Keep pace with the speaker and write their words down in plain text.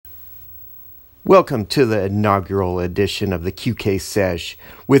Welcome to the inaugural edition of the QK Sesh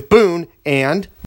with Boone and